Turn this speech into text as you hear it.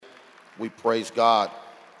We praise God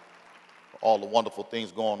for all the wonderful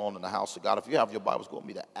things going on in the house of God. If you have your Bibles, go with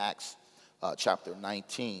me to Acts chapter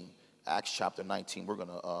 19. Acts chapter 19. We're going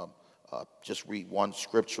to just read one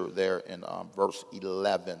scripture there in verse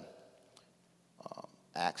 11.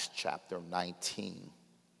 Acts chapter 19.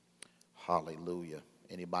 Hallelujah.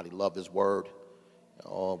 Anybody love his word?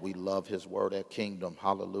 Oh, we love his word at Kingdom.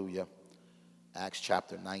 Hallelujah. Acts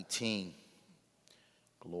chapter 19.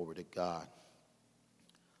 Glory to God.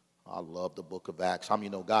 I love the book of Acts. How many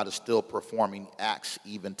know God is still performing acts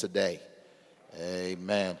even today?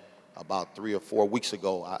 Amen. About 3 or 4 weeks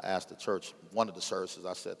ago, I asked the church, one of the services,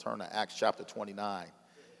 I said, turn to Acts chapter 29.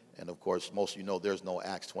 And of course, most of you know there's no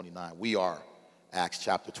Acts 29. We are Acts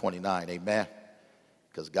chapter 29. Amen.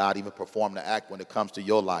 Because God even performed the act when it comes to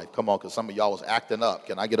your life. Come on, because some of y'all was acting up.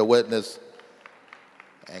 Can I get a witness?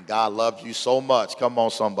 And God loved you so much. Come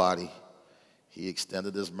on, somebody. He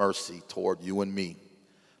extended his mercy toward you and me.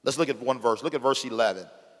 Let's look at one verse. Look at verse 11.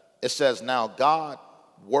 It says, now God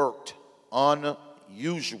worked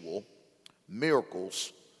unusual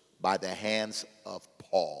miracles by the hands of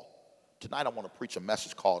Paul. Tonight I want to preach a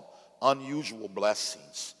message called Unusual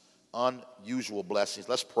Blessings. Unusual blessings.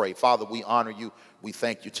 Let's pray. Father, we honor you. We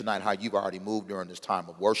thank you tonight how you've already moved during this time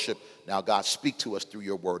of worship. Now, God, speak to us through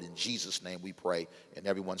your word. In Jesus' name we pray. And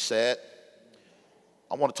everyone said,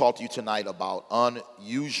 I want to talk to you tonight about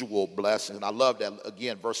unusual blessings. And I love that,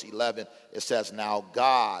 again, verse 11, it says, now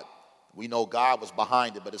God, we know God was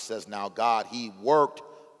behind it, but it says, now God, he worked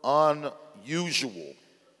unusual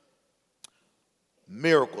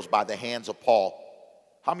miracles by the hands of Paul.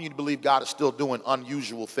 How many of you believe God is still doing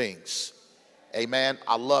unusual things? Amen.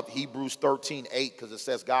 I love Hebrews 13:8 because it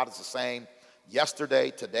says God is the same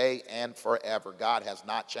yesterday, today, and forever. God has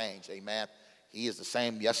not changed. Amen. He is the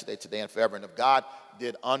same yesterday, today, and forever. And if God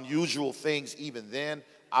did unusual things even then,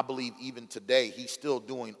 I believe even today he's still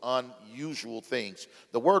doing unusual things.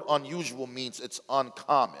 The word unusual means it's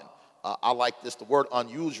uncommon. I like this. The word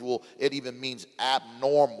unusual, it even means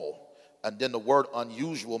abnormal. And then the word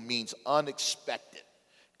unusual means unexpected.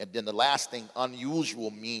 And then the last thing, unusual,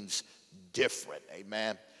 means different.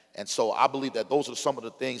 Amen. And so I believe that those are some of the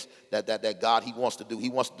things that God, he wants to do. He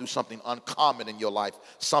wants to do something uncommon in your life,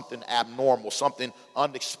 something abnormal, something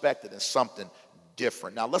unexpected, and something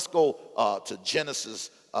different. Now let's go to Genesis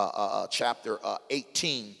chapter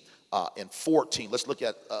 18 and 14. Let's look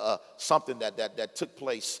at something that took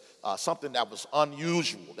place, something that was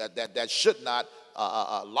unusual, that should not,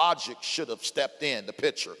 logic should have stepped in the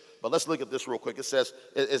picture. But let's look at this real quick. It says,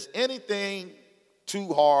 is anything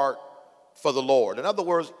too hard for the Lord? In other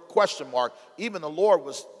words, question mark, even the Lord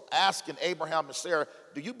was asking Abraham and Sarah,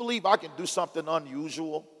 do you believe I can do something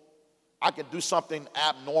unusual? I can do something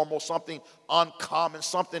abnormal, something uncommon,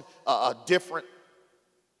 something different?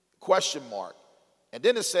 Question mark. And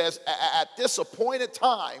then it says, at this appointed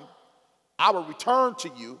time, I will return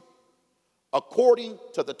to you according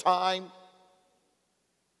to the time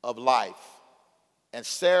of life. And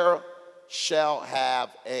Sarah shall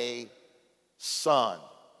have a son.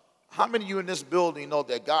 How many of you in this building know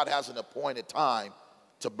that God has an appointed time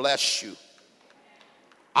to bless you?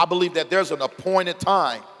 I believe that there's an appointed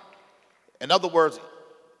time. In other words,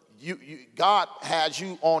 God has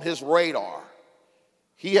you on his radar.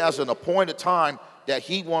 He has an appointed time that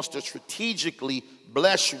he wants to strategically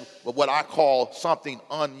bless you with what I call something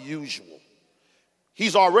unusual.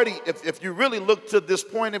 He's already, if you really look to this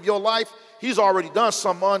point of your life, he's already done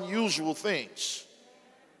some unusual things.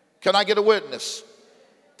 Can I get a witness?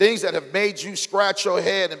 Things that have made you scratch your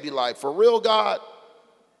head and be like, for real, God?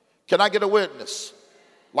 Can I get a witness?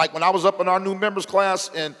 Like when I was up in our new members class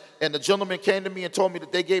and the gentleman came to me and told me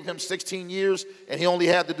that they gave him 16 years and he only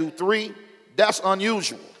had to do 3. That's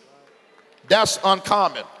unusual. That's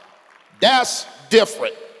uncommon. That's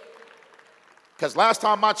different. Because last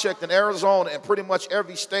time I checked in Arizona and pretty much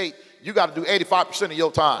every state, you got to do 85% of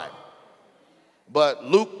your time. But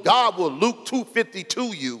God will Luke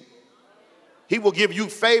 2:52 you. He will give you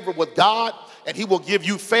favor with God and he will give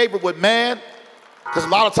you favor with man. Because a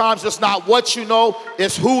lot of times it's not what you know,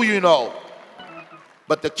 it's who you know.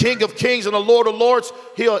 But the King of Kings and the Lord of Lords,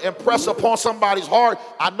 he'll impress upon somebody's heart.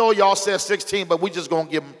 I know y'all said 16, but we just going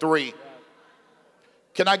to give them 3.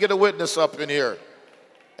 Can I get a witness up in here?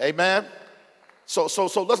 Amen. So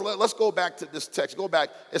let's go back to this text. Go back.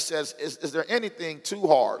 It says, is there anything too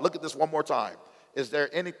hard? Look at this one more time. Is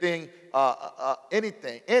there anything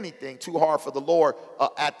too hard for the Lord?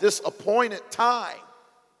 At this appointed time,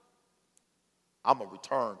 I'm going to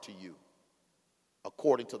return to you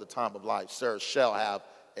according to the time of life. Sarah shall have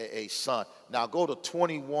a son. Now go to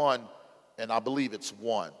 21, and I believe it's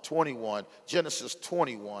 1. 21, Genesis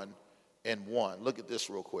 21 and 1. Look at this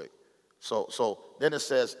real quick. So then it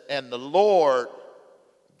says, and the Lord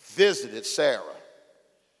visited Sarah.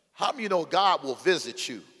 How many of you know God will visit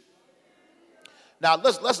you? Now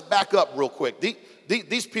let's back up real quick.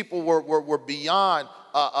 These people were beyond.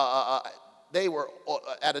 They were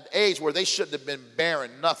at an age where they shouldn't have been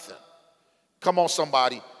bearing nothing. Come on,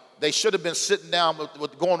 somebody. They should have been sitting down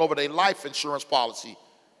with going over their life insurance policy.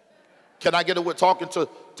 Can I get it with talking to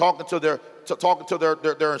their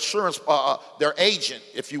insurance, their agent,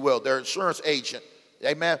 if you will, their insurance agent.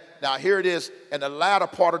 Amen. Now here it is. In the latter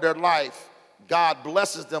part of their life, God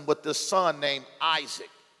blesses them with this son named Isaac.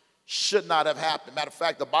 Should not have happened. Matter of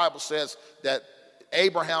fact, the Bible says that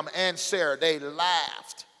Abraham and Sarah, they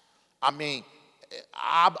laughed. I mean,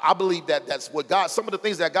 I believe that's what God, some of the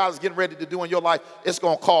things that God is getting ready to do in your life, it's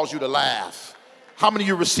going to cause you to laugh. How many of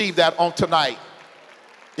you receive that on tonight?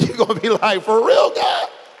 You're going to be like, for real, God?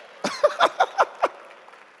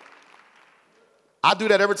 I do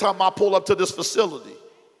that every time I pull up to this facility.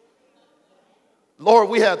 Lord,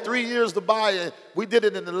 we had 3 years to buy it. We did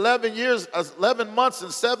it in 11 months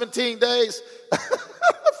and 17 days.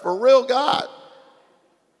 For real, God.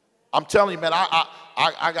 I'm telling you, man,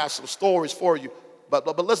 I got some stories for you.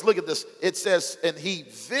 But let's look at this. It says, and he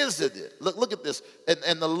visited. Look at this.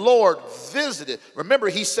 And the Lord visited. Remember,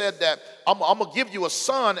 he said that I'm going to give you a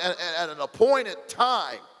son at an appointed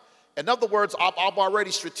time. In other words, I've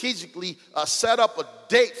already strategically set up a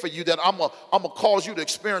date for you that I'm going to cause you to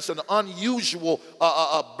experience an unusual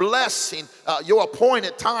blessing. Your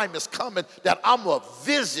appointed time is coming that I'm going to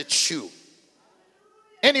visit you.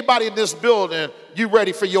 Anybody in this building, you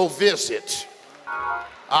ready for your visit?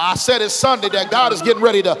 I said it Sunday that God is getting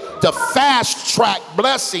ready to fast track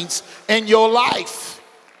blessings in your life.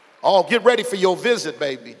 Oh, get ready for your visit,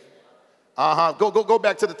 baby. Go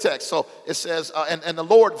back to the text. So it says, and the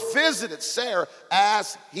Lord visited Sarah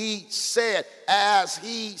as he said. As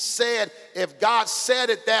he said, if God said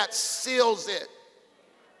it, that seals it.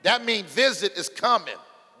 That means visit is coming.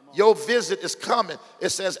 Your visit is coming. It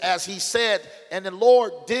says, as he said, and the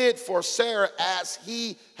Lord did for Sarah as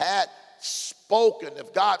he had spoken.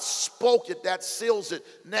 If God spoke it, that seals it.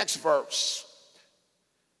 Next verse.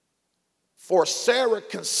 For Sarah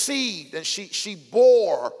conceived, and she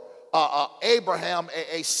bore Abraham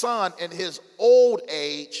a son in his old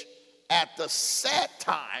age at the set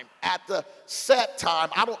time. At the set time.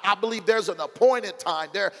 I believe there's an appointed time.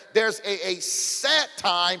 There's a set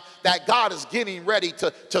time that God is getting ready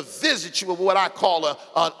to visit you with what I call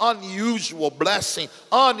an unusual blessing,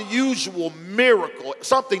 unusual miracle,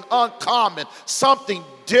 something uncommon, something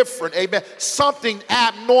different, amen, something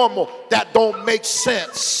abnormal that don't make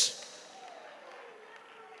sense.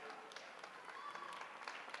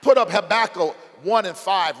 Put up Habakkuk 1 and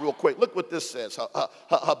 5 real quick. Look what this says.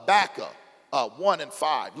 Habakkuk 1 and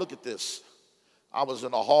 5. Look at this. I was in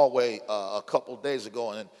the hallway a couple days ago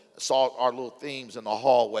and saw our little themes in the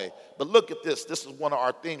hallway. But look at this. This is one of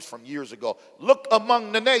our themes from years ago. Look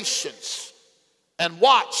among the nations and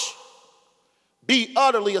watch. Be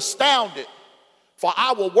utterly astounded. For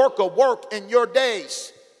I will work a work in your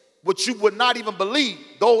days which you would not even believe,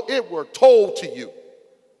 though it were told to you.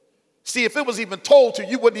 See, if it was even told to you,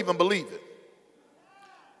 you wouldn't even believe it.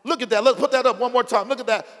 Look at that. Let's put that up one more time. Look at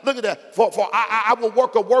that. Look at that. For I will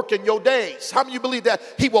work a work in your days. How many of you believe that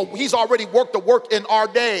he's already worked a work in our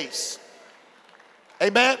days?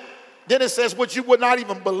 Amen. Then it says, which you would not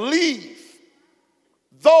even believe,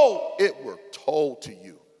 though it were told to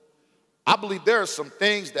you. I believe there are some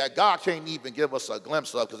things that God can't even give us a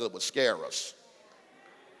glimpse of because it would scare us.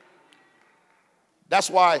 That's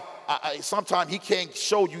why sometimes he can't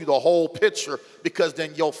show you the whole picture because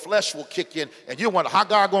then your flesh will kick in and you wonder, how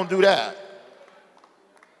God going to do that?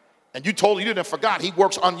 And you didn't forgot he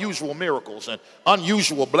works unusual miracles and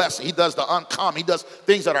unusual blessings. He does the uncommon. He does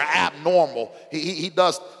things that are abnormal. He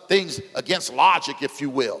does things against logic, if you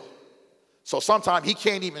will. So sometimes he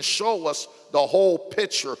can't even show us the whole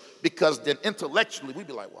picture because then intellectually we'd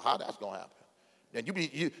be like, well, how that's going to happen?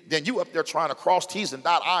 Then you up there trying to cross T's and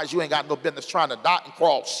dot I's. You ain't got no business trying to dot and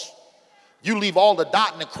cross. You leave all the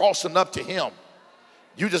dotting and crossing up to him.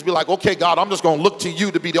 You just be like, okay, God, I'm just going to look to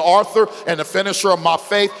you to be the author and the finisher of my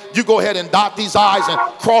faith. You go ahead and dot these I's and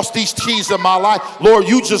cross these T's in my life. Lord,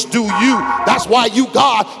 you just do you. That's why you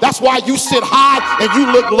God. That's why you sit high and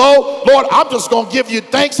you look low. Lord, I'm just going to give you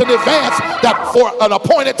thanks in advance that for an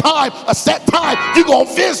appointed time, a set time, you're going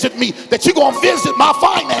to visit me, that you're going to visit my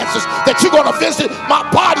finances, that you're going to visit my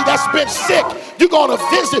body that's been sick. You're going to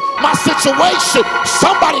visit my situation.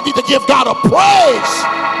 Somebody need to give God a praise.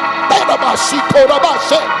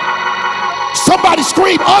 Somebody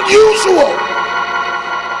scream, unusual.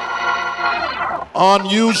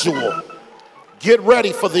 Unusual. Get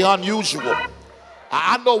ready for the unusual.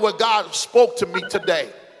 I know what God spoke to me today.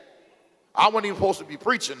 I wasn't even supposed to be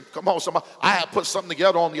preaching. Come on, somebody. I had put something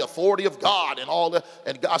together on the authority of God and all that.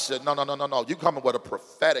 And God said, no. You coming with a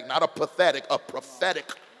prophetic, not a pathetic, a prophetic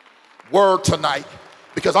word tonight.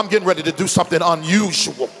 Because I'm getting ready to do something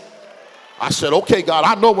unusual. I said, okay, God,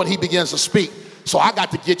 I know when he begins to speak. So I got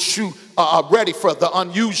to get you ready for the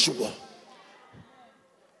unusual.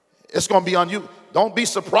 It's going to be unusual. Don't be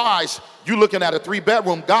surprised. You looking at a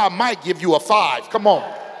 3-bedroom. God might give you a 5. Come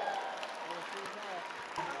on.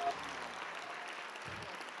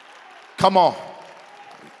 Come on.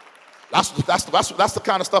 That's the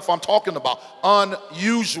kind of stuff I'm talking about.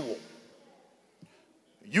 Unusual.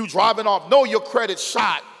 You driving off, know your credit's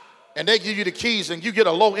shot, and they give you the keys and you get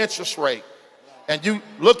a low interest rate. And you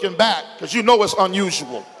looking back because you know it's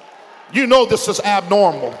unusual. You know this is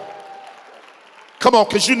abnormal. Come on,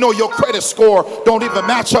 because you know your credit score don't even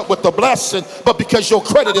match up with the blessing, but because your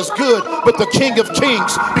credit is good with the King of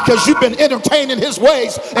Kings, because you've been entertaining his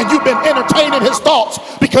ways and you've been entertaining his thoughts,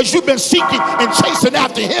 because you've been seeking and chasing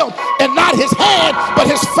after him and not his hand, but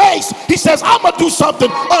his face. He says, I'm going to do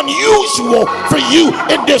something unusual for you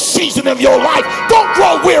in this season of your life. Don't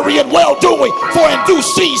grow weary in well-doing, for in due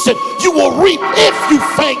season you will reap if you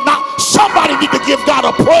faint not. Somebody need to give God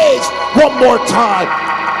a praise one more time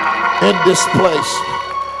in this place.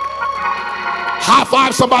 High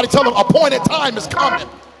five somebody, tell them appointed time is coming.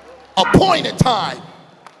 Appointed time.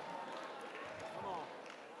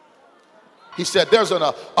 He said there's an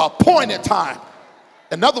appointed time.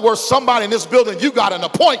 In other words, somebody in this building, you got an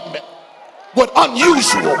appointment with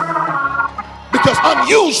unusual, because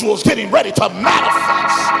unusual is getting ready to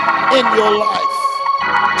manifest in your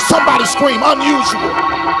life. Somebody scream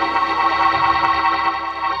unusual.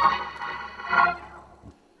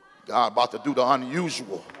 God about to do the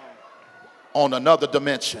unusual on another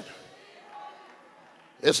dimension.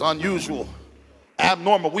 It's unusual.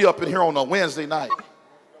 Abnormal. We up in here on a Wednesday night.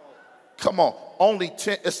 Come on. Only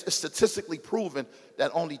 10, it's statistically proven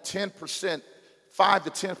that only 10%, 5 to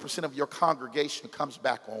 10% of your congregation comes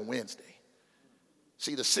back on Wednesday.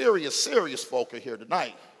 See, the serious folk are here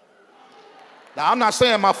tonight. Now, I'm not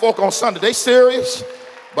saying my folk on Sunday, they serious,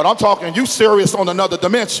 but I'm talking you serious on another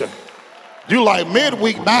dimension. You like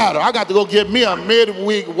midweek matter. I got to go get me a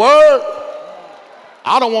midweek word.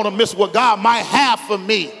 I don't want to miss what God might have for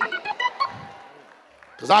me,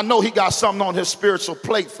 because I know he got something on his spiritual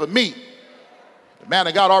plate for me. The man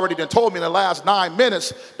of God already done told me in the last 9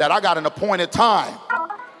 minutes that I got an appointed time,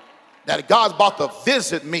 that God's about to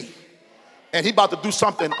visit me, and he about to do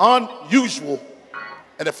something unusual.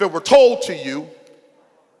 And if it were told to you,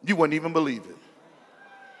 you wouldn't even believe it.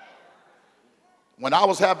 When I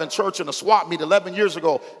was having church in a swap meet 11 years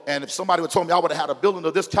ago, and if somebody would have told me I would have had a building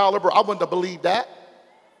of this caliber, I wouldn't have believed that.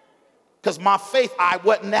 Because my faith, I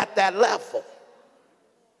wasn't at that level.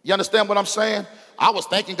 You understand what I'm saying? I was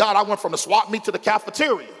thanking God I went from the swap meet to the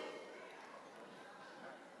cafeteria.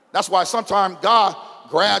 That's why sometimes God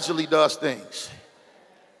gradually does things.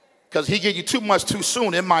 Because he give you too much too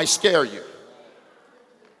soon, it might scare you.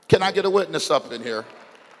 Can I get a witness up in here?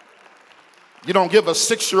 You don't give a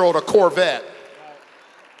 6-year-old a Corvette.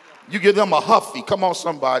 You give them a Huffy. Come on,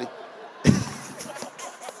 somebody.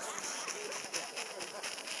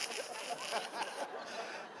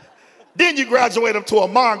 Then you graduate them to a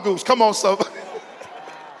mongoose. Come on, somebody.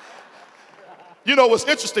 You know what's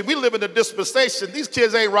interesting? We live in a dispensation. These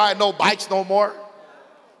kids ain't riding no bikes no more.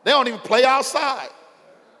 They don't even play outside.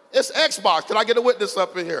 It's Xbox. Can I get a witness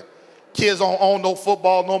up in here? Kids don't own no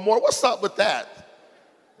football no more. What's up with that?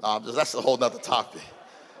 That's a whole nother topic.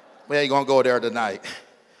 We ain't going to go there tonight.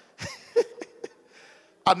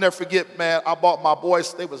 I'll never forget, man, I bought my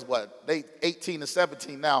boys, they was what, they 18 and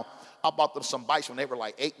 17 now. I bought them some bikes when they were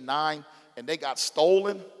like 8 and 9, and they got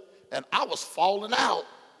stolen, and I was falling out.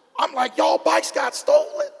 I'm like, y'all bikes got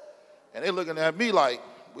stolen? And they looking at me like,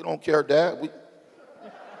 we don't care, Dad.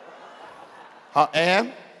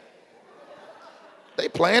 And they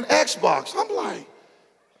playing Xbox. I'm like,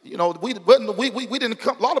 you know, we didn't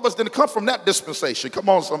come, a lot of us didn't come from that dispensation. Come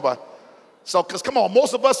on, somebody. So, because come on,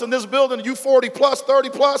 most of us in this building, you 40 plus, 30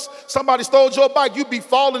 plus, somebody stole your bike, you be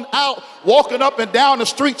falling out, walking up and down the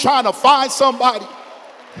street trying to find somebody.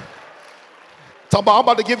 Talking about, I'm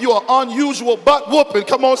about to give you an unusual butt whooping.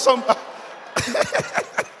 Come on, somebody.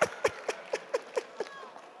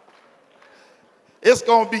 It's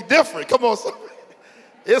going to be different. Come on, somebody.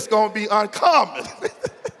 It's going to be uncommon.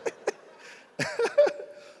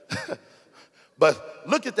 But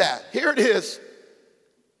look at that. Here it is.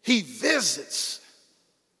 He visits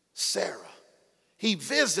Sarah. He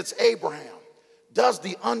visits Abraham, does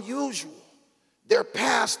the unusual. They're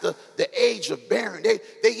past the age of bearing. They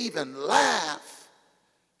even laugh.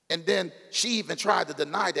 And then she even tried to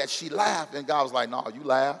deny that she laughed. And God was like, no, you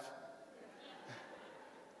laugh.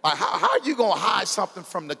 Like, how are you going to hide something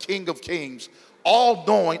from the King of Kings,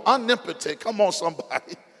 all-knowing, omnipotent? Come on,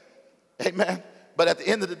 somebody. Amen. But at the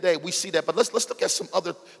end of the day, we see that. But let's look at some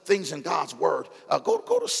other things in God's word. Go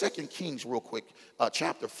to 2 Kings real quick,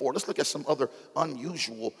 chapter 4. Let's look at some other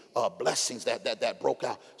unusual blessings that broke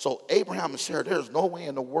out. So Abraham and Sarah, there's no way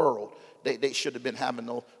in the world they should have been having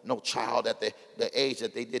no child at the age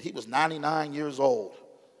that they did. He was 99 years old.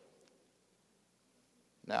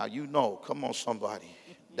 Now, you know, come on, somebody.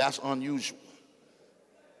 That's unusual.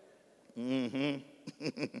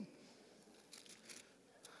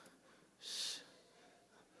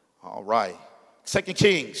 All right. 2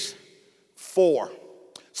 Kings 4.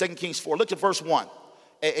 2 Kings 4. Look at verse 1.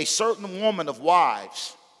 A certain woman of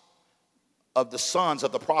wives of the sons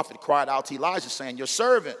of the prophet cried out to Elijah, saying, your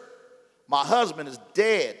servant, my husband, is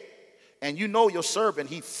dead. And you know your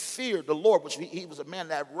servant, he feared the Lord, which he was a man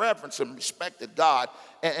that reverenced and respected God.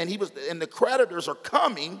 And the creditors are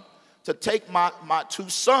coming to take my two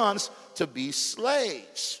sons to be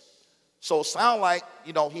slaves. So it sounds like,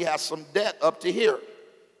 he has some debt up to here.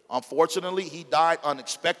 Unfortunately, he died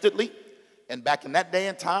unexpectedly. And back in that day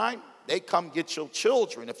and time, they come get your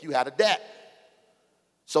children if you had a debt.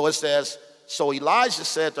 So it says, so Elijah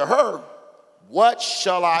said to her, what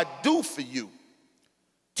shall I do for you?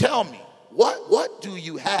 Tell me, what do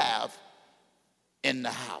you have in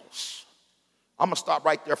the house? I'm going to stop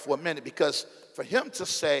right there for a minute, because for him to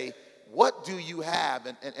say, what do you have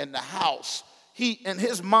in the house? He, in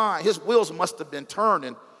his mind, his wheels must have been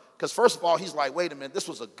turning. Because first of all, he's like, wait a minute, this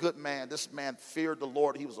was a good man. This man feared the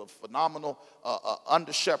Lord. He was a phenomenal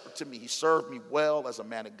under-shepherd to me. He served me well as a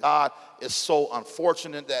man of God. It's so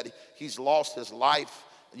unfortunate that he's lost his life,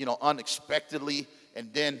 unexpectedly.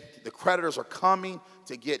 And then the creditors are coming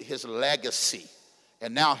to get his legacy.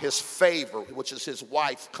 And now his favor, which is his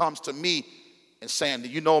wife, comes to me and saying,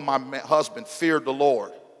 my husband feared the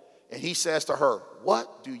Lord. And he says to her,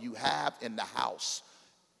 what do you have in the house?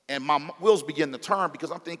 And my wheels begin to turn,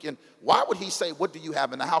 because I'm thinking, why would he say, what do you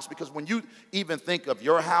have in the house? Because when you even think of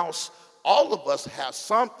your house, all of us have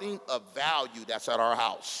something of value that's at our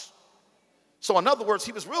house. So in other words,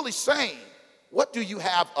 he was really saying, what do you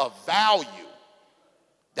have of value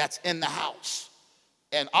that's in the house?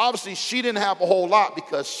 And obviously she didn't have a whole lot,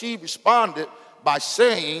 because she responded by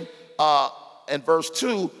saying, in verse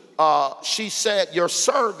 2, she said, your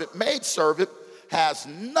maidservant has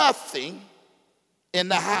nothing in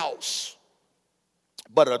the house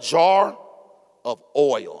but a jar of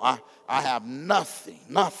oil. I have nothing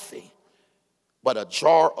but a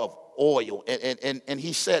jar of oil. And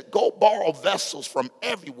he said, go borrow vessels from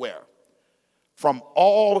everywhere, from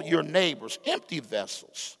all your neighbors, empty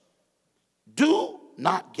vessels. Do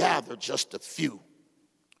not gather just a few.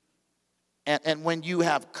 And when you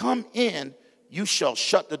have come in, you shall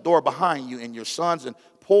shut the door behind you and your sons and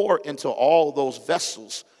pour into all those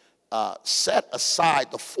vessels. Set aside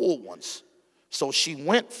the full ones. So she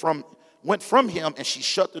went from him, and she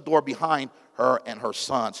shut the door behind her and her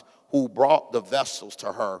sons, who brought the vessels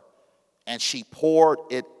to her, and she poured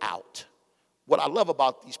it out. What I love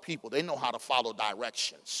about these people, they know how to follow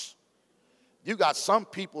directions. You got some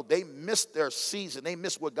people, they miss their season. They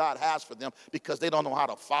miss what God has for them because they don't know how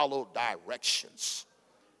to follow directions.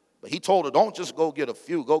 But he told her, don't just go get a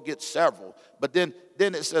few, go get several. But then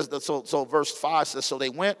it says, that, so verse 5 says, so they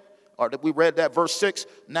went, or we read that verse 6.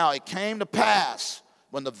 Now it came to pass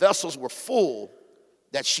when the vessels were full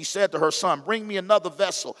that she said to her son, bring me another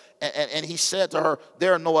vessel. And he said to her,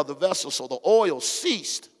 there are no other vessels. So the oil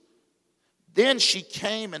ceased. Then she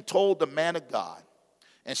came and told the man of God.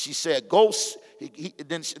 And she said,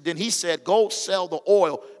 then he said, go sell the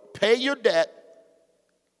oil, pay your debt,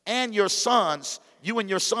 and your sons, you and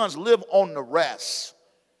your sons live on the rest.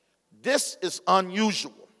 This is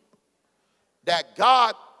unusual, that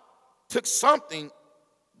God took something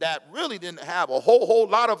that really didn't have a whole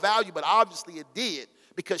lot of value, but obviously it did,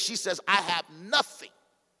 because she says, I have nothing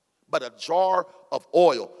but a jar of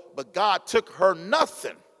oil. But God took her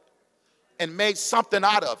nothing and made something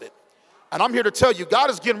out of it. And I'm here to tell you, God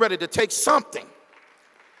is getting ready to take something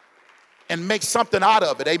and make something out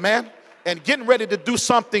of it, amen? And getting ready to do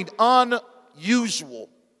something unusual.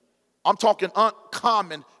 I'm talking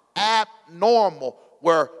uncommon, abnormal,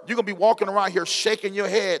 where you're going to be walking around here shaking your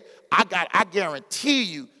head. I guarantee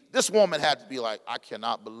you, this woman had to be like, I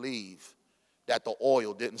cannot believe that the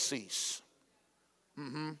oil didn't cease.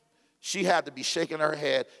 She had to be shaking her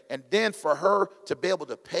head. And then for her to be able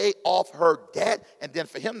to pay off her debt, and then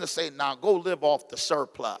for him to say, now go live off the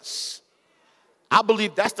surplus. I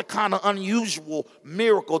believe that's the kind of unusual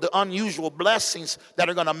miracle, the unusual blessings that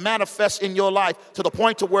are going to manifest in your life to the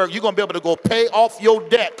point to where you're going to be able to go pay off your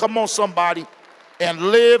debt. Come on, somebody, and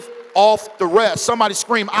live off the rest. Somebody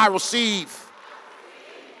scream, I receive.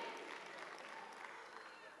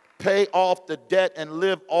 Pay off the debt and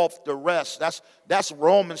live off the rest. That's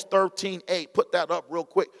Romans 13:8. Put that up real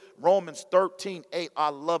quick. Romans 13:8. I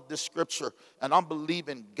love this scripture. And I'm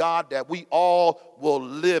believing God that we all will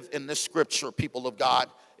live in this scripture, people of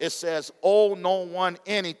God. It says, owe no one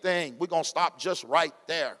anything. We're going to stop just right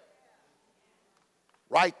there.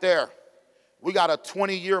 Right there. We got a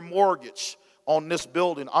 20-year mortgage on this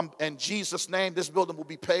building. In Jesus' name, this building will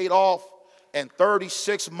be paid off in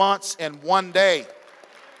 36 months and 1 day.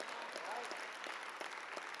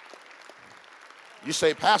 You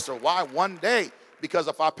say, Pastor, why 1 day? Because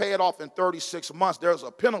if I pay it off in 36 months, there's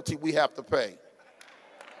a penalty we have to pay.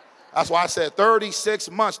 That's why I said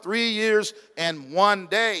 36 months, 3 years and 1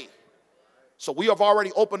 day. So we have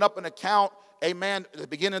already opened up an account, amen, at the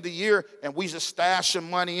beginning of the year, and we just stashing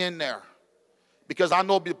money in there. Because I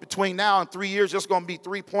know between now and 3 years, there's going to be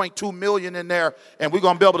 3.2 million in there, and we're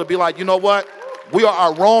going to be able to be like, you know what? We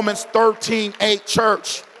are a Romans 13:8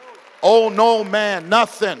 church. Oh, no man,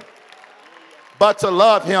 nothing but to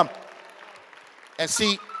love him. And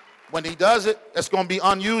see, when he does it, it's going to be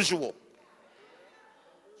unusual.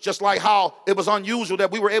 Just like how it was unusual that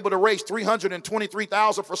we were able to raise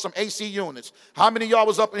 $323,000 for some AC units. How many of y'all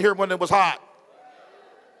was up in here when it was hot?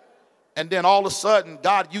 And then all of a sudden,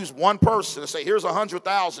 God used one person to say, here's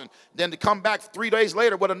 100,000. Then to come back 3 days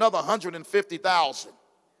later with another 150,000.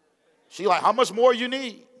 She like, how much more you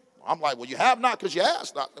need? I'm like, well, you have not because you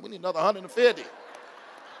asked not. We need another 150.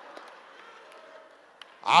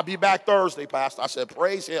 I'll be back Thursday, Pastor. I said,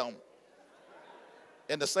 praise him.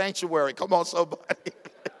 In the sanctuary. Come on, somebody.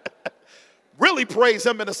 Really praise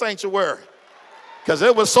him in the sanctuary. Because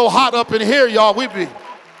it was so hot up in here, y'all. We'd be,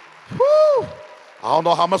 whoo. I don't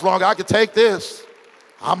know how much longer I could take this.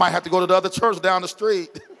 I might have to go to the other church down the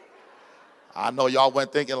street. I know y'all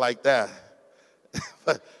weren't thinking like that.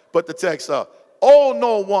 Put the text up. Oh,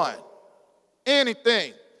 no one,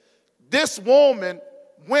 anything. This woman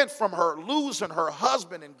went from her losing her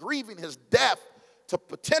husband and grieving his death to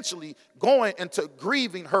potentially going into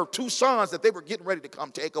grieving her two sons that they were getting ready to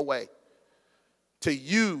come take away, to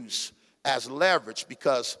use as leverage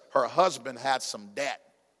because her husband had some debt.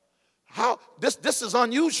 How this is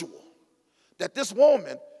unusual that this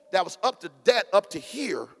woman that was up to debt up to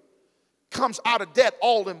here comes out of debt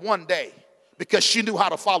all in 1 day because she knew how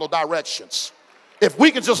to follow directions. If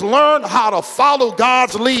we can just learn how to follow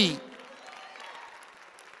God's lead,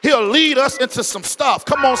 he'll lead us into some stuff.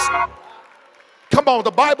 Come on. Come on.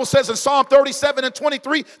 The Bible says in Psalm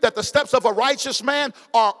 37:23 that the steps of a righteous man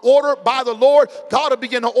are ordered by the Lord. God will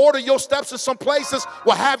begin to order your steps in some places,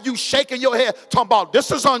 will have you shaking your head, talking about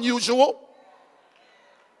this is unusual.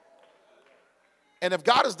 And if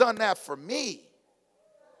God has done that for me,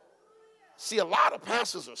 see, a lot of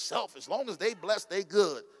pastors are selfish. As long as they bless, they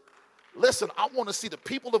good. Listen, I want to see the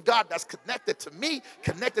people of God that's connected to me,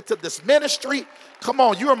 connected to this ministry. Come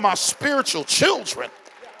on, you're my spiritual children,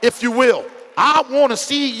 if you will. I want to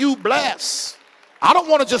see you blessed. I don't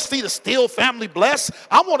want to just see the Steele family blessed.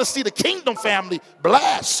 I want to see the Kingdom family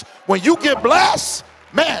blessed. When you get blessed,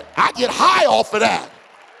 man, I get high off of that.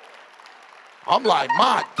 I'm like,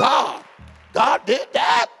 my God, God did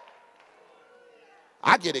that.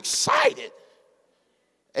 I get excited.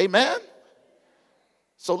 Amen.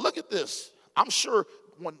 So look at this. I'm sure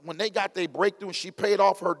when they got their breakthrough and she paid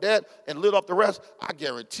off her debt and lit up the rest, I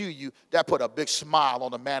guarantee you that put a big smile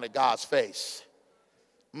on the man of God's face.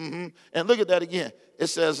 And look at that again. It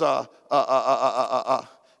says, and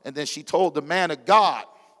then she told the man of God.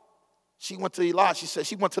 She went to Elijah. She said,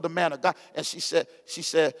 she went to the man of God, and she said,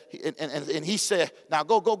 and he said, now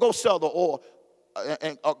go sell the oil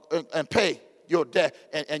and pay your debt,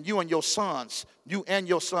 and you and your sons, you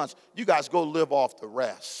guys go live off the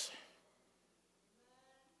rest.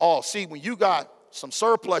 Oh, see, when you got some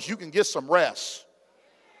surplus, you can get some rest.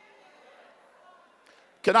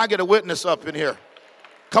 Can I get a witness up in here?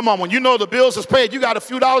 Come on, when you know the bills is paid, you got a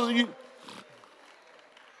few dollars, and you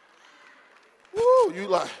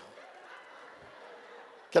like,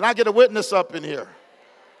 can I get a witness up in here?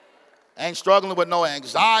 Ain't struggling with no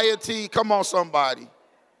anxiety. Come on, somebody.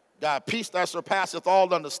 Got peace that surpasseth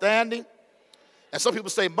all understanding. And some people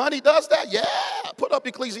say, money does that? Yeah. Put up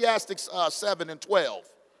Ecclesiastes 7:12.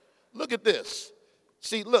 Look at this.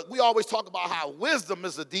 See, look, we always talk about how wisdom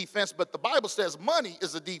is a defense, but the Bible says money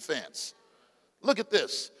is a defense. Look at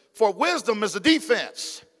this. For wisdom is a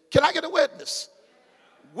defense. Can I get a witness?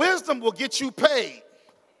 Wisdom will get you paid.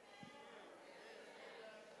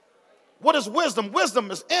 What is wisdom?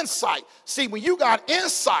 Wisdom is insight. See, when you got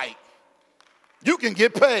insight, you can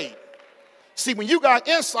get paid. See, when you got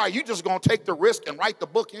insight, you just going to take the risk and write the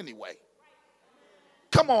book anyway.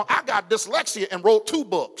 Come on, I got dyslexia and wrote 2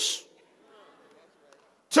 books.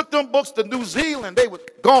 Took them books to New Zealand, they were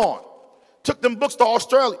gone. Took them books to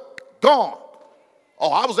Australia, gone.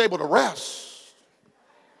 Oh, I was able to rest.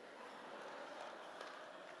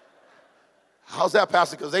 How's that,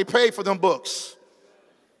 Pastor? Because they paid for them books.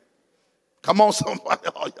 Come on, somebody.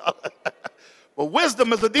 But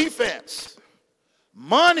wisdom is a defense.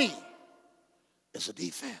 Money is a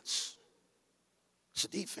defense. It's a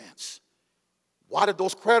defense. Why did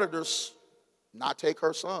those creditors not take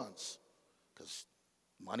her sons? Because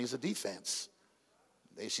money is a defense.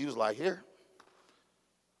 She was like, here.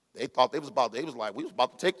 They thought we was about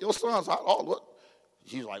to take your sons out. Oh, look.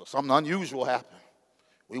 She was like, something unusual happened.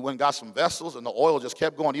 We went and got some vessels, and the oil just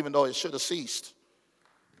kept going, even though it should have ceased.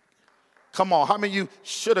 Come on, how many of you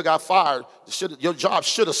should have got fired? Your job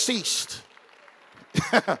should have ceased.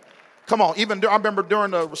 Come on, I remember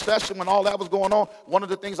during the recession when all that was going on, one of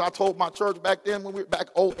the things I told my church back then when we were back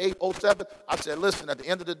 08, 07, I said, listen, at the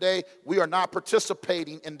end of the day, we are not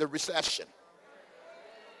participating in the recession.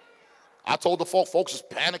 I told the folks is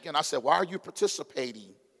panicking. I said, why are you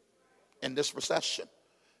participating in this recession?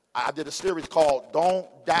 I did a series called Don't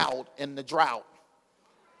Doubt in the Drought.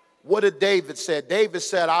 What did David say? David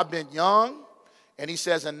said, I've been young, and he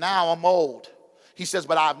says, and now I'm old. He says,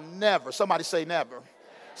 but I've never, somebody say never,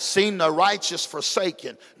 seen the righteous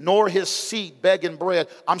forsaken, nor his seed begging bread.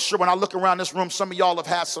 I'm sure when I look around this room, some of y'all have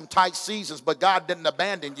had some tight seasons, but God didn't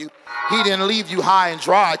abandon you. He didn't leave you high and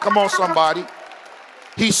dry. Come on, somebody.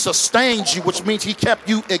 He sustained you, which means he kept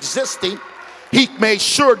you existing. He made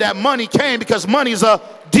sure that money came because money is a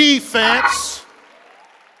defense.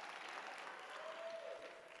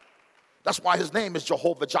 That's why his name is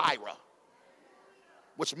Jehovah Jireh,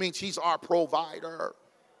 which means he's our provider.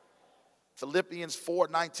 Philippians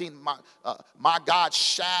 4:19, my God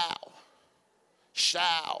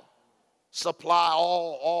shall supply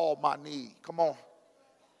all my need. Come on.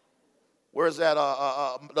 Where is that?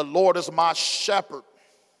 The Lord is my shepherd.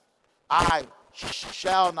 I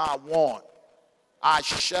shall not want. I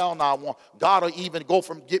shall not want. God will even go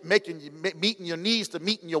from meeting your needs to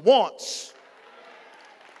meeting your wants.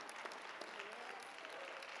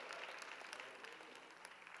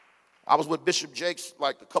 I was with Bishop Jakes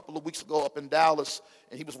like a couple of weeks ago up in Dallas,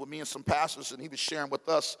 and he was with me and some pastors, and he was sharing with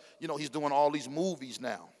us, he's doing all these movies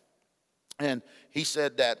now. And he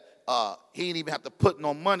said that he didn't even have to put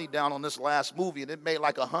no money down on this last movie, and it made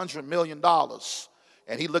like $100 million.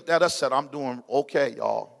 And he looked at us and said, I'm doing okay,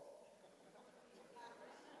 y'all.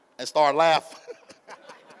 And started laughing.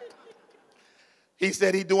 He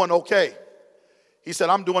said he's doing okay. He said,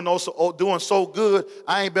 I'm doing so good,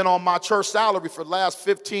 I ain't been on my church salary for the last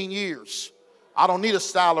 15 years. I don't need a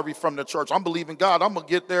salary from the church. I'm believing God. I'm going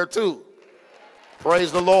to get there too.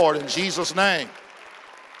 Praise the Lord in Jesus' name.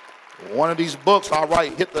 One of these books I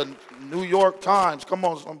write hit the New York Times. Come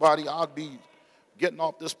on, somebody. I'll be getting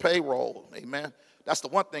off this payroll. Amen. That's the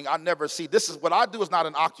one thing I never see. This is what I do is not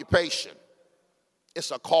an occupation.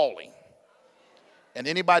 It's a calling. And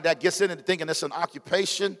anybody that gets in and thinking it's an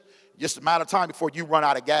occupation, just a matter of time before you run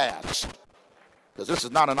out of gas. Because this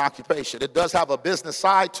is not an occupation. It does have a business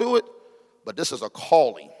side to it, but this is a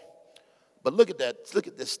calling. But look at that. Look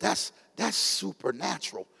at this. That's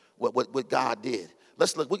supernatural, what God did.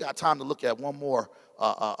 Let's look. We got time to look at one more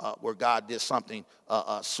where God did something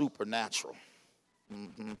supernatural.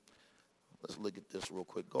 Mm-hmm. Let's look at this real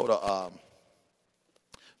quick. Go to,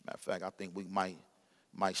 matter of fact, I think we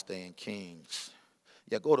might stay in Kings.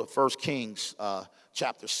 Yeah, go to 1 Kings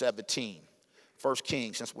chapter 17. 1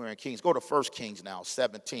 Kings, since we're in Kings. Go to 1 Kings now,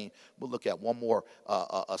 17. We'll look at one more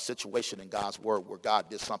a situation in God's word where God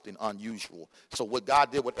did something unusual. So what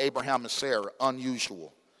God did with Abraham and Sarah,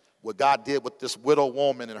 unusual. What God did with this widow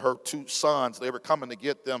woman and her 2 sons, they were coming to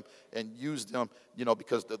get them and use them,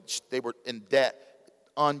 because they were in debt.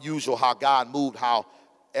 Unusual how God moved, how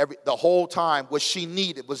the whole time what she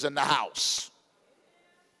needed was in the house.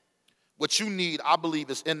 What you need, I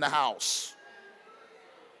believe, is in the house.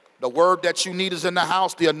 The word that you need is in the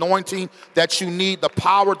house. The anointing that you need, the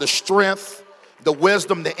power, the strength, the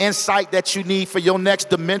wisdom, the insight that you need for your next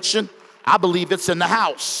dimension, I believe it's in the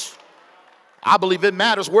house. I believe it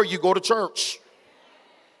matters where you go to church.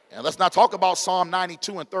 And let's not talk about Psalm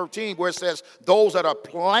 92 and 13 where it says, those that are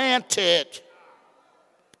planted.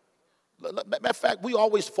 Matter of fact, we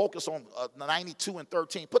always focus on 92 and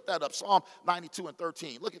 13. Put that up, Psalm 92 and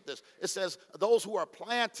 13. Look at this. It says, those who are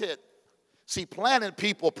planted. See, planted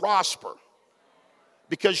people prosper.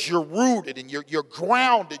 because you're rooted and you're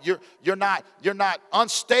grounded. You're not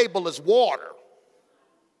unstable as water.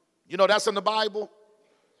 You know that's in the Bible?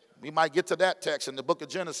 We might get to that text in the book of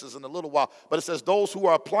Genesis in a little while. But it says those who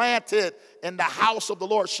are planted in the house of the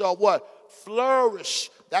Lord shall what?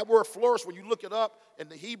 Flourish. That word flourish, when you look it up in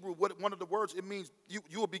the Hebrew, one of the words, it means you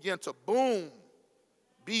will begin to boom.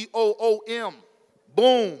 B-O-O-M.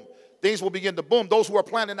 Boom. Things will begin to boom. Those who are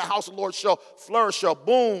planted in the house of the Lord shall flourish, shall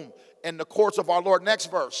boom in the courts of our Lord. Next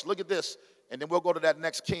verse. Look at this. And then we'll go to that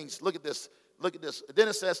next Kings. Look at this. Look at this. Then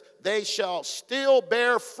it says, they shall still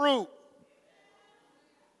bear fruit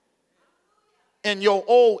in your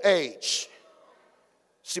old age.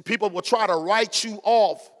 See, people will try to write you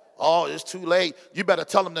off. Oh, it's too late. You better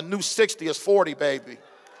tell them the new 60 is 40, baby.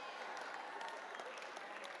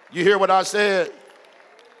 You hear what I said?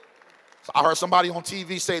 I heard somebody on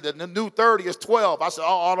TV say that the new 30 is 12. I said,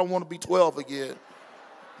 oh, I don't want to be 12 again.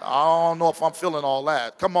 I don't know if I'm feeling all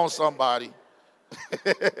that. Come on, somebody.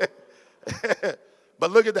 But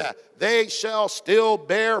look at that. They shall still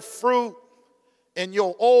bear fruit in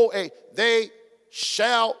your old age. They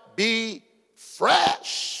shall be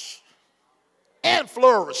fresh and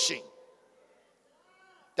flourishing.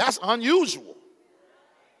 That's unusual.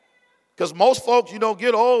 Because most folks,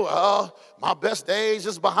 get old. My best days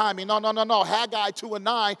is behind me. No. Haggai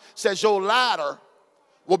 2:9 says your latter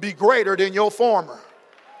will be greater than your former.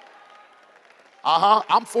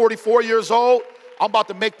 I'm 44 years old. I'm about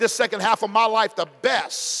to make this second half of my life the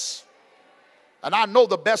best. And I know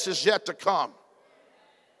the best is yet to come.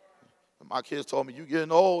 And my kids told me, you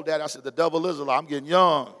getting old, Dad. I said, the devil is a lie. I'm getting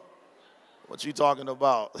young. What you talking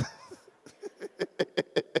about?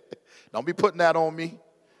 Don't be putting that on me.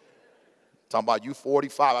 Talking about you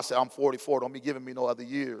 45. I said, I'm 44. Don't be giving me no other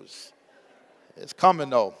years. It's coming,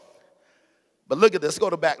 though. But look at this. Let's go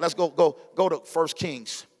to back. Let's go to 1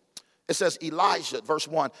 Kings. It says Elijah, verse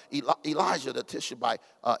 1, Elijah the Tishbite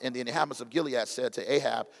and the inhabitants of Gilead said to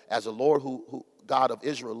Ahab, as the Lord who God of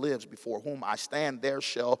Israel lives, before whom I stand, there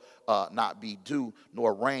shall not be dew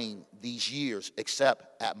nor rain these years,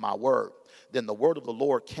 except at my word. Then the word of the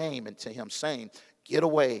Lord came unto him, saying, get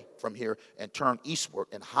away from here and turn eastward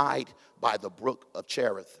and hide by the brook of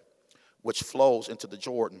Cherith, which flows into the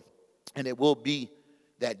Jordan. And it will be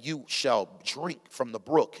that you shall drink from the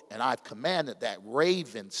brook, and I've commanded that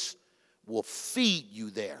ravens will feed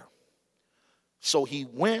you there. So he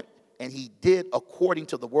went and he did according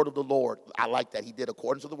to the word of the Lord. I like that. He did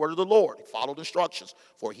according to the word of the Lord. He followed instructions.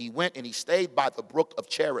 For he went and he stayed by the brook of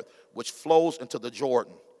Cherith, which flows into the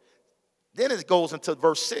Jordan. Then it goes into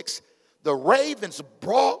verse 6. The ravens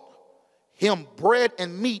brought him bread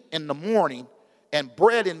and meat in the morning and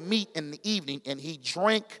bread and meat in the evening, and he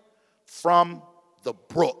drank from the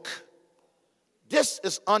brook. This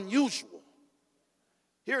is unusual.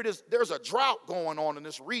 Here it is. There's a drought going on in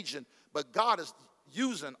this region, but God is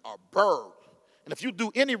using a bird. And if you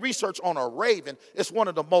do any research on a raven, it's one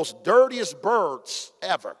of the most dirtiest birds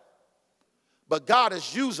ever. But God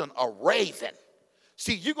is using a raven.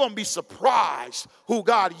 See, you're going to be surprised who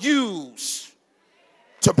God used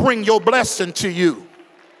to bring your blessing to you.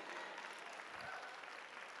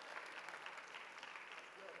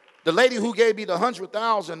 The lady who gave me the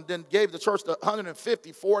 100,000 then gave the church the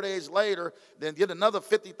 150 4 days later, then did another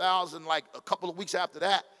 50,000 like a couple of weeks after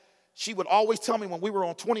that. She would always tell me when we were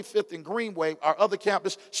on 25th and Greenway, our other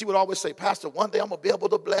campus, she would always say, Pastor, one day I'm going to be able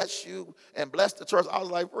to bless you and bless the church. I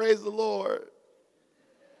was like, praise the Lord.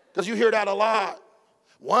 Because you hear that a lot.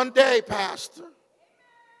 One day, Pastor.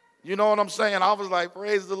 You know what I'm saying? I was like,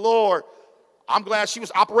 praise the Lord. I'm glad she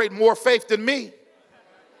was operating more faith than me.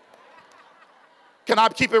 Can I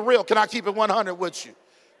keep it real? Can I keep it 100 with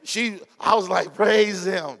you? I was like, praise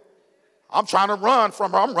him. I'm trying to run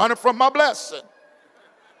from her. I'm running from my blessing.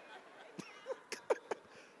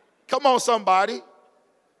 Come on, somebody.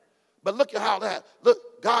 But look at how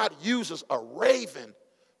look, God uses a raven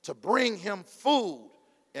to bring him food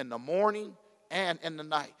in the morning and in the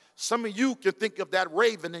night. Some of you can think of that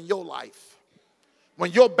raven in your life.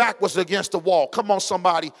 When your back was against the wall, come on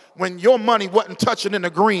somebody, when your money wasn't touching in the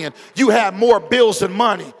green, you had more bills than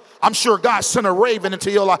money. I'm sure God sent a raven into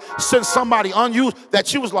your life, sent somebody unused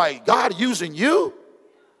that you was like, God using you?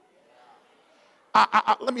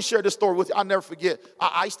 Let me share this story with you. I'll never forget.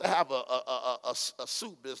 I used to have a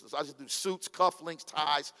suit business. I used to do suits, cufflinks,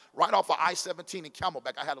 ties, right off of I-17 in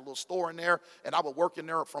Camelback. I had a little store in there, and I would work in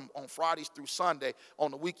there on Fridays through Sunday.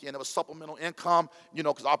 On the weekend, it was supplemental income,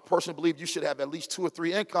 because I personally believe you should have at least 2 or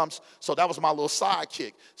 3 incomes. So that was my little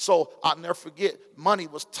sidekick. So I'll never forget, money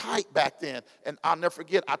was tight back then. And I'll never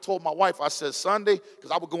forget, I told my wife, I said, Sunday,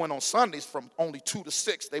 because I would go in on Sundays from only 2 to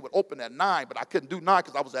 6. They would open at 9, but I couldn't do 9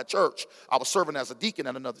 because I was at church. I was serving as a deacon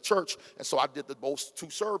at another church, and so I did both 2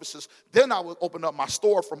 services. Then I would open up my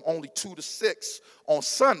store from only 2 to 6 on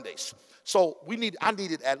Sundays. So I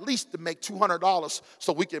needed at least to make $200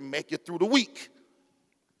 so we can make it through the week.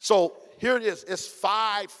 So here it is. It's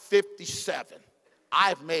 $5.57.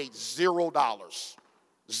 I've made $0.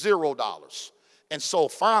 $0. And so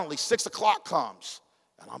finally 6 o'clock comes,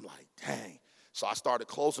 and I'm like, dang. So I started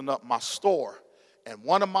closing up my store. And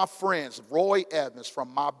one of my friends, Roy Evans,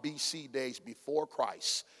 from my BC days before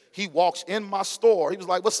Christ, he walks in my store. He was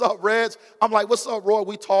like, what's up, Reds? I'm like, what's up, Roy?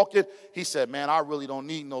 We talking. He said, man, I really don't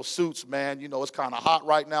need no suits, man. You know, it's kind of hot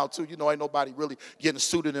right now, too. You know, ain't nobody really getting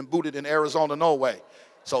suited and booted in Arizona, no way.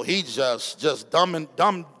 So he just dumb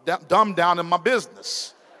down in my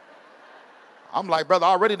business. I'm like, brother, I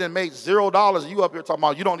already done made $0. You up here talking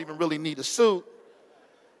about you don't even really need a suit.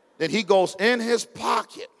 Then he goes in his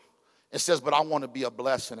pocket and says, but I want to be a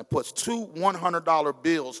blessing, and puts 2 $100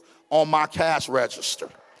 bills on my cash register.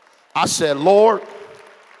 I said, Lord,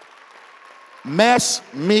 mess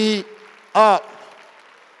me up.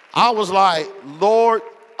 I was like, Lord,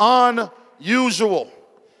 unusual.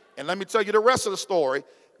 And let me tell you the rest of the story.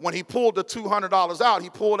 When he pulled the $200 out, he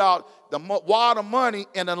pulled out the wad of money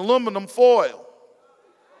in aluminum foil.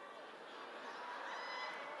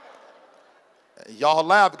 Y'all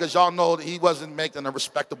laugh because y'all know that he wasn't making a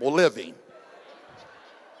respectable living.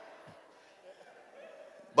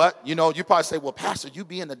 But, you know, you probably say, well, Pastor, you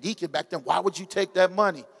being a deacon back then, why would you take that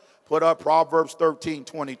money? Put up Proverbs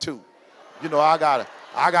 13:22. You know, I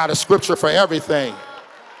got a scripture for everything.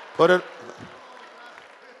 Put it.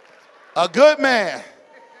 A good man,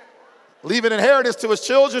 leave an inheritance to his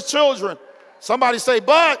children's children. Somebody say,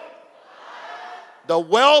 but the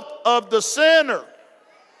wealth of the sinner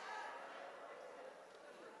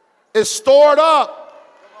is stored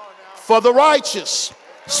up for the righteous.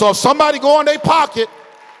 So if somebody go in their pocket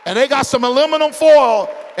and they got some aluminum foil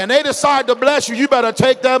and they decide to bless you, you better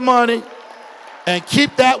take that money and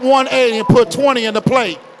keep that 180 and put 20 in the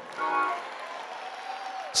plate.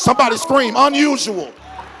 Somebody scream, unusual.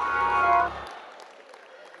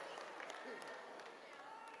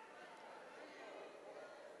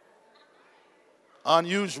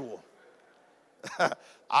 Unusual.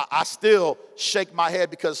 I still shake my head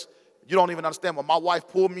because you don't even understand. When my wife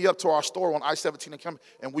pulled me up to our store on I-17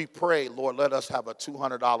 and we prayed, Lord, let us have a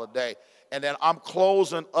 $200 day. And then I'm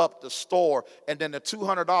closing up the store, and then the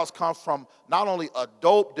 $200 comes from not only a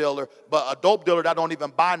dope dealer, but a dope dealer that don't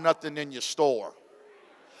even buy nothing in your store.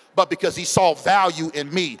 But because he saw value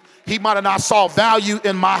in me. He might have not saw value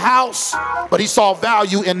in my house, but he saw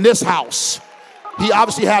value in this house. He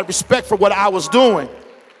obviously had respect for what I was doing.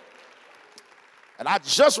 And I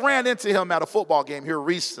just ran into him at a football game here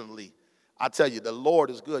recently. I tell you, the Lord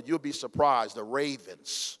is good. You'll be surprised. The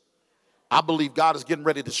Ravens. I believe God is getting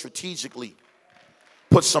ready to strategically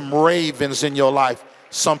put some ravens in your life.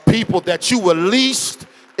 Some people that you will least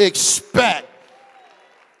expect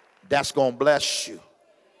that's going to bless you.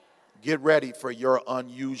 Get ready for your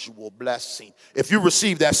unusual blessing. If you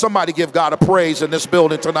receive that, somebody give God a praise in this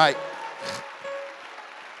building tonight.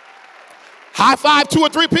 High five 2 or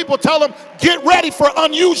 3 people. Tell them, get ready for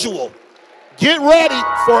unusual. Get ready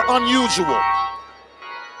for unusual.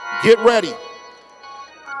 Get ready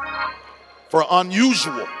for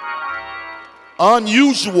unusual.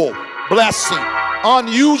 Unusual blessing.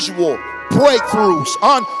 Unusual breakthroughs.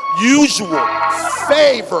 Unusual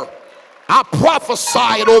favor. I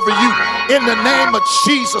prophesy it over you in the name of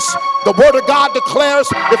Jesus. The word of God declares,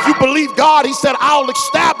 if you believe God, he said, I'll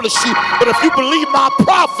establish you. But if you believe my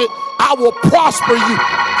prophet, I will prosper you.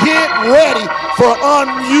 Get ready for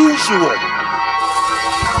unusual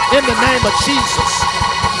in the name of Jesus.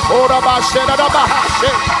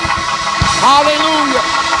 Hallelujah.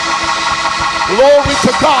 Glory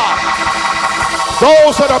to God.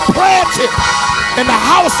 Those that are planted in the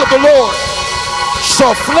house of the Lord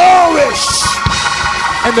shall flourish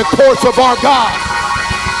in the courts of our God.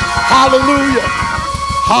 Hallelujah.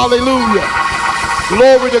 Hallelujah.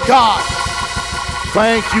 Glory to God.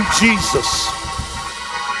 Thank you, Jesus.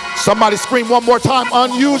 Somebody scream one more time.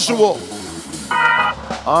 Unusual.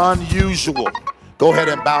 Unusual. Go ahead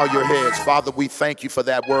and bow your heads. Father, we thank you for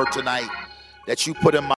that word tonight that you put in my